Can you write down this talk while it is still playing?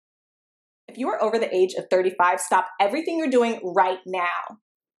If you are over the age of 35, stop everything you're doing right now.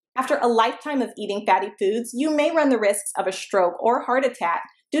 After a lifetime of eating fatty foods, you may run the risks of a stroke or heart attack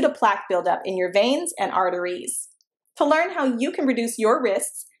due to plaque buildup in your veins and arteries. To learn how you can reduce your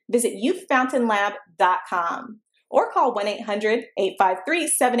risks, visit youthfountainlab.com or call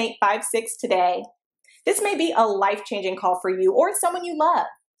 1-800-853-7856 today. This may be a life-changing call for you or someone you love.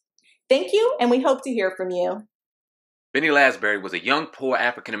 Thank you, and we hope to hear from you. Benny Lasbury was a young, poor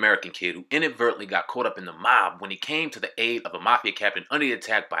African-American kid who inadvertently got caught up in the mob when he came to the aid of a mafia captain under the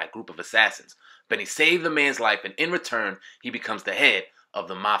attack by a group of assassins. Benny saved the man's life, and in return, he becomes the head of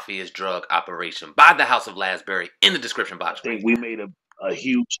the mafia's drug operation. Buy The House of Lasbury in the description box. I think we made a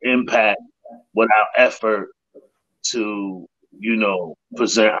huge impact with our effort to,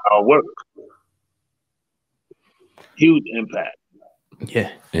 present our work. Huge impact.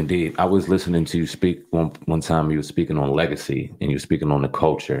 Yeah, indeed. I was listening to you speak one time. You were speaking on legacy, and you were speaking on the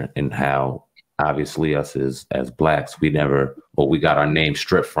culture and how obviously us as blacks, we got our name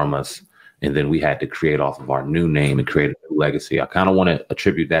stripped from us, and then we had to create off of our new name and create a new legacy. I kind of want to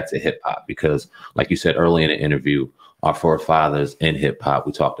attribute that to hip hop because, like you said early in the interview, our forefathers in hip hop,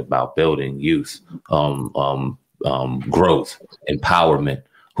 we talked about building, youth, growth, empowerment,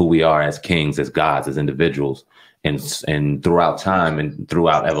 who we are as kings, as gods, as individuals. And throughout time and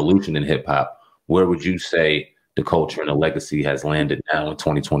throughout evolution in hip hop, where would you say the culture and the legacy has landed now in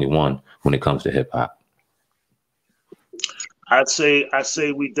 2021 when it comes to hip hop? I say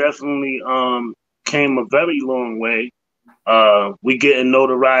we definitely came a very long way. We getting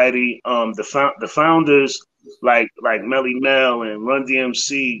notoriety. The founders like Melly Mel and Run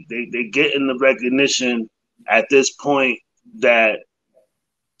DMC, they getting the recognition at this point that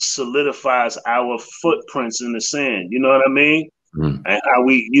solidifies our footprints in the sand. You know what I mean? And how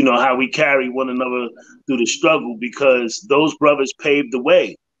we carry one another through the struggle, because those brothers paved the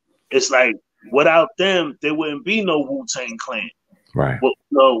way. It's like without them, there wouldn't be no Wu-Tang Clan. Right.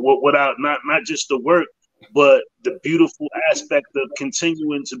 Without not just the work, but the beautiful aspect of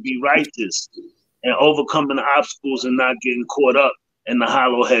continuing to be righteous and overcoming the obstacles and not getting caught up in the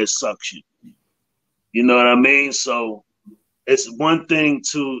hollow head suction. You know what I mean? So it's one thing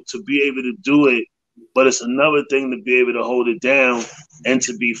to be able to do it, but it's another thing to be able to hold it down and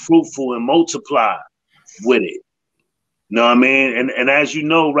to be fruitful and multiply with it. You know what I mean? And as you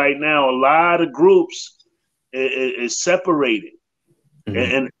know, right now, a lot of groups is separated. And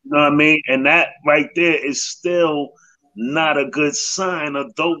you know what I mean? And that right there is still not a good sign,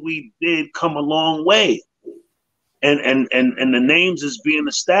 although we did come a long way. And the names is being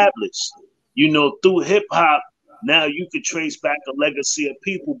established. Through hip hop, now you could trace back a legacy of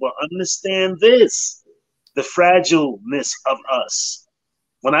people, but understand this, the fragileness of us.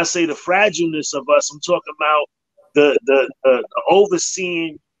 When I say the fragileness of us, I'm talking about the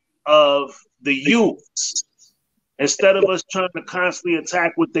overseeing of the youth. Instead of us trying to constantly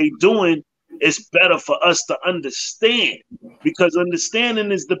attack what they're doing, it's better for us to understand, because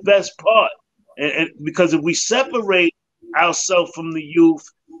understanding is the best part. And because if we separate ourselves from the youth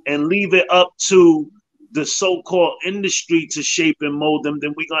and leave it up to the so-called industry to shape and mold them,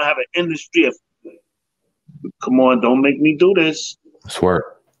 then we're going to have an industry of, come on, don't make me do this. Let's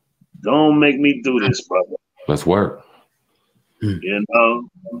work. Don't make me do this, brother. Let's work. We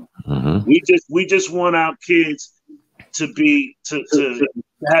just want our kids to be to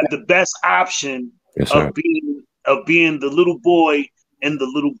have the best option of being the little boy and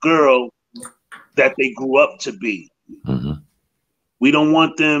the little girl that they grew up to be. We don't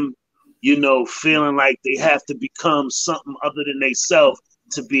want them, feeling like they have to become something other than themselves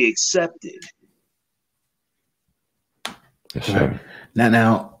to be accepted. Yes, sir.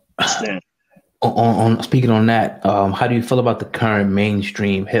 Now, on speaking on that, how do you feel about the current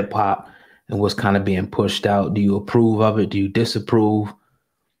mainstream hip hop and what's kind of being pushed out? Do you approve of it? Do you disapprove?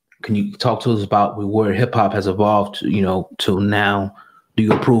 Can you talk to us about where hip hop has evolved, till now? Do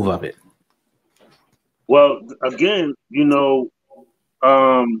you approve of it? Well, again,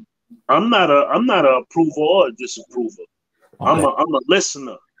 I'm not a approver or a disapprover. Okay. I'm a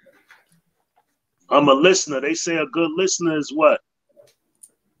listener. I'm a listener. They say a good listener is what?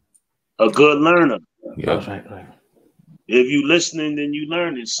 A good learner. Yeah, right. If you listening, then you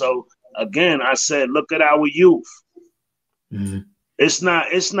learning. So again, I said, look at our youth. It's not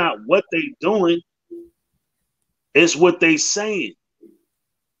what they doing. It's what they saying.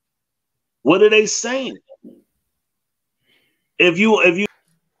 What are they saying? If you,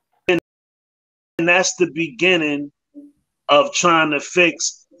 and that's the beginning of trying to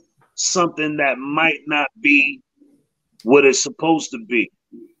fix something that might not be what it's supposed to be.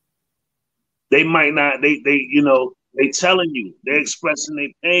 They might not, they telling you, they're expressing their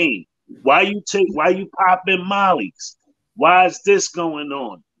pain. Why you popping mollies? Why is this going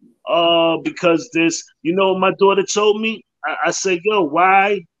on? Oh, because this, you know, my daughter told me, I said, yo,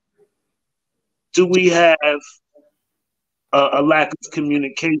 why do we have a lack of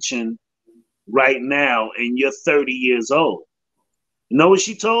communication right now and you're 30 years old? You know what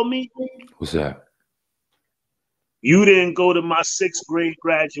she told me? What's that? You didn't go to my 6th grade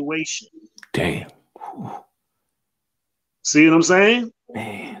graduation. Damn. See what I'm saying?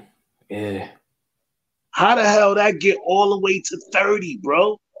 Man, yeah. How the hell that get all the way to 30,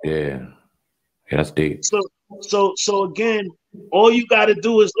 bro? Yeah, that's deep. So again, all you got to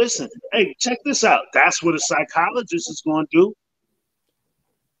do is listen. Hey, check this out. That's what a psychologist is going to do.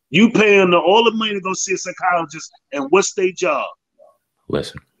 You pay them all the money to go see a psychologist, and what's their job?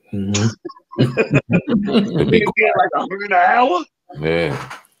 Listen. Mm-hmm. They get like $100 an hour.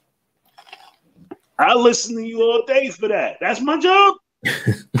 Yeah. I listen to you all day for that. That's my job.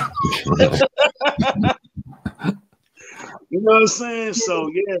 You know what I'm saying? So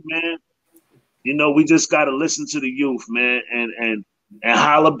yeah, man. You know, we just gotta listen to the youth, man, and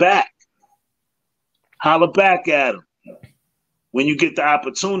holler back. Holler back at them when you get the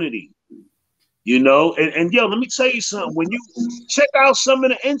opportunity. You know, and yo, let me tell you something. When you check out some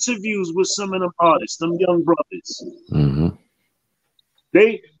of the interviews with some of them artists, them young brothers, Mm-hmm.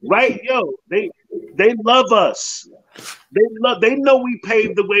 they love us. They know we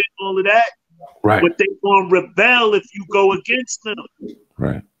paved the way and all of that. Right. But they gonna rebel if you go against them.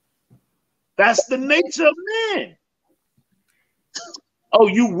 Right. That's the nature of man. Oh,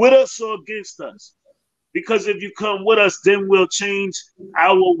 you with us or against us? Because if you come with us, then we'll change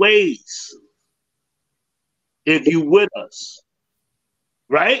our ways. If you with us,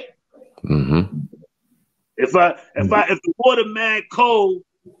 right? Mm-hmm. If the water mad cold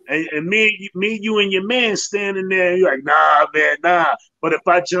and me, you and your man standing there, and you're like, nah, man, nah. But if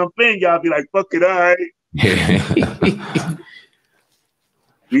I jump in, y'all be like, fuck it, all right. Yeah.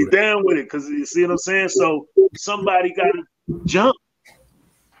 Be down with it, because you see what I'm saying? So somebody got to jump.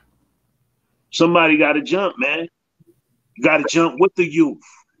 Somebody got to jump, man. You got to jump with the youth.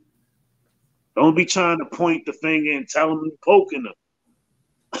 Don't be trying to point the finger and tell them you're poking them.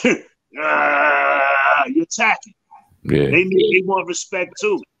 You're attacking. Yeah. They want respect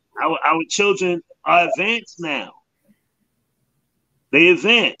too. Our children are advanced now. They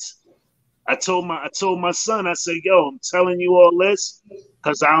advanced. I told my son, I said, yo, I'm telling you all this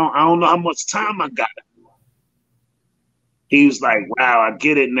because I don't know how much time I got. He was like, wow, I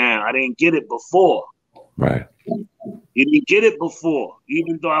get it now. I didn't get it before. Right. He didn't get it before,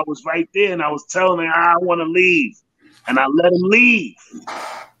 even though I was right there and I was telling him I want to leave. And I let him leave.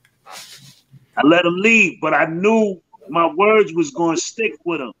 But I knew my words was going to stick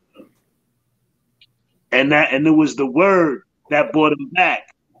with him. And it was the word that brought him back.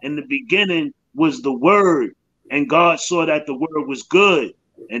 In the beginning was the word, and God saw that the word was good.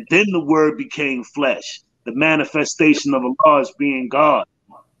 And then the word became flesh. The manifestation of Allah is being God.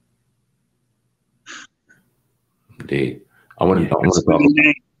 Indeed. I want to talk about.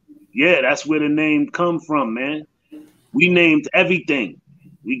 Yeah, that's where the name come from, man. We named everything.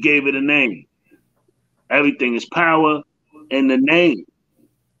 We gave it a name. Everything is power in the name.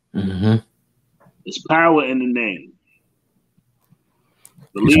 Mm-hmm. It's power in the name.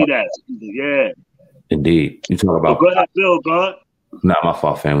 Believe that. Yeah. Indeed. You talk about. Go ahead, Bill, God. Not my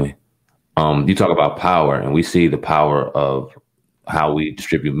fault, family. You talk about power, and we see the power of how we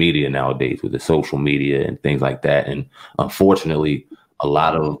distribute media nowadays with the social media and things like that. And unfortunately, a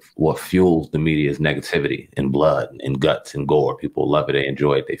lot of what fuels the media is negativity and blood and guts and gore. People love it, they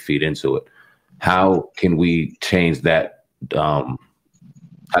enjoy it, they feed into it. How can we change that? How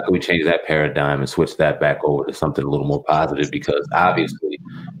can we change that paradigm and switch that back over to something a little more positive? Because obviously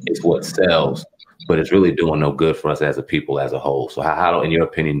it's what sells, but it's really doing no good for us as a people as a whole. So how in your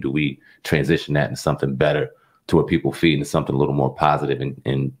opinion, do we transition that into something better to where people feed into something a little more positive and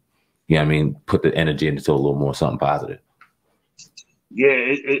you know what I mean, put the energy into a little more something positive? Yeah,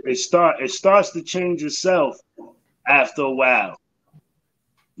 it starts to change itself after a while.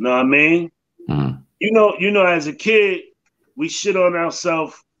 Know what I mean? Mm. You know, as a kid, we shit on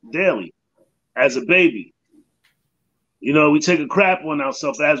ourselves daily. As a baby, you know, we take a crap on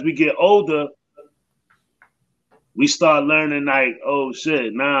ourselves. As we get older, we start learning like, oh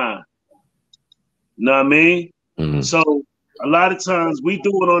shit, nah. Know what I mean? Mm-hmm. So a lot of times we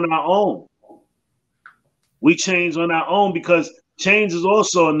do it on our own. We change on our own because change is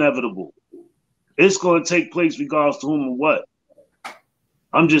also inevitable. It's going to take place regardless to whom or what.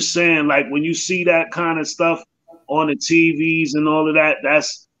 I'm just saying, like, when you see that kind of stuff on the TVs and all of that,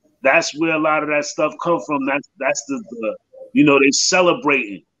 that's where a lot of that stuff come from. That's the you know, they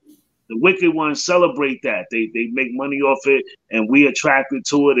celebrating The wicked ones celebrate that. They make money off it, and we attracted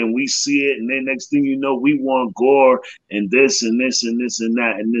to it, and we see it, and then next thing you know, we want gore and this and this and this and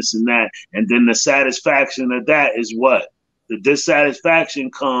that and this and that. And then the satisfaction of that is what? The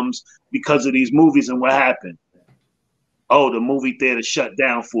dissatisfaction comes because of these movies, and what happened? Oh, the movie theater shut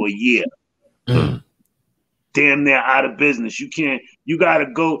down for a year. Mm. Damn near out of business. You gotta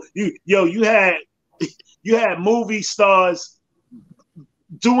go. You had movie stars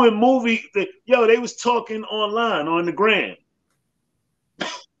doing they was talking online on the gram.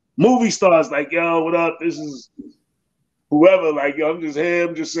 Movie stars like, yo, what up? This is whoever, like, yo, I'm just here,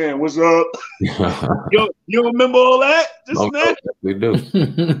 I'm just saying, what's up? Yo, you remember all that? Okay, we do.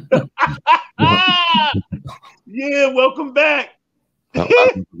 Yeah, welcome back.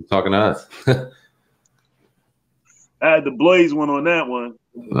 Talking to us. I had the Blaze one on that one.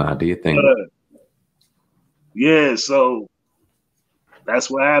 Nah, do you think? Yeah, so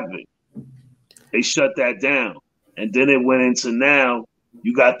that's what happened. They shut that down. And then it went into now,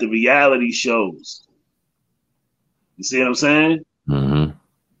 you got the reality shows. You see what I'm saying? Mm-hmm.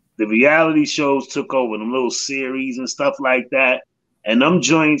 The reality shows took over, them little series and stuff like that. And them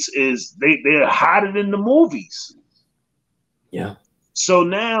joints they're hotter than the movies. Yeah. So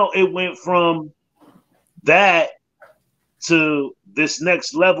now it went from that to this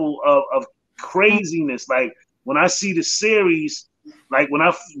next level of craziness. Like when I see the series, like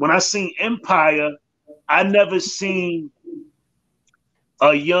when I seen Empire, I never seen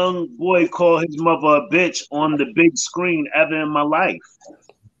a young boy call his mother a bitch on the big screen ever in my life.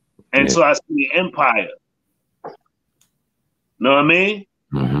 And so I see Empire. Know what I mean?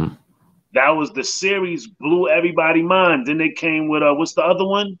 Mm-hmm. That was the series, blew everybody's mind. Then they came with what's the other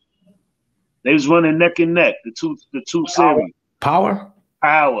one? They was running neck and neck. The two series. Power.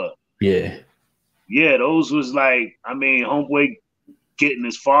 Yeah. Yeah, those was like, I mean, homeboy getting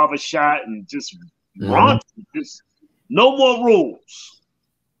his father shot and just raunchy. Just no more rules.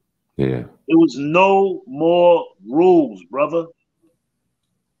 Yeah. There was no more rules, brother.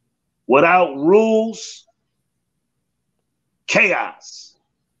 Without rules, chaos.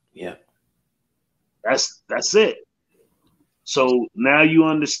 Yeah. That's it. So now you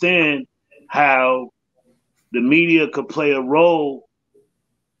understand how the media could play a role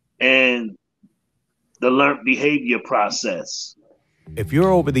in the learned behavior process. If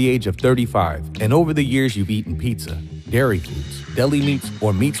you're over the age of 35 and over the years you've eaten pizza, dairy foods, deli meats,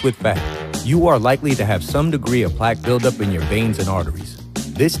 or meats with fat, you are likely to have some degree of plaque buildup in your veins and arteries.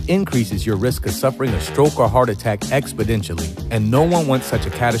 This increases your risk of suffering a stroke or heart attack exponentially, and no one wants such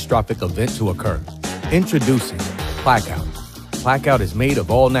a catastrophic event to occur. Introducing Plaque-Out. Plaque-Out is made of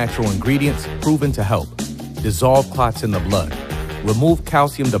all natural ingredients proven to help dissolve clots in the blood, remove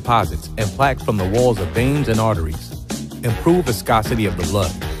calcium deposits and plaque from the walls of veins and arteries, improve viscosity of the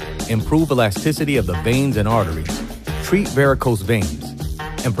blood, improve elasticity of the veins and arteries, treat varicose veins,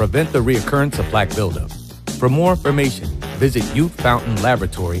 and prevent the reoccurrence of plaque buildup. For more information, visit Youth Fountain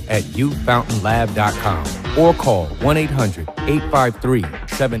Laboratory at youthfountainlab.com or call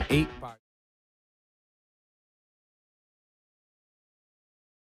 1-800-853-78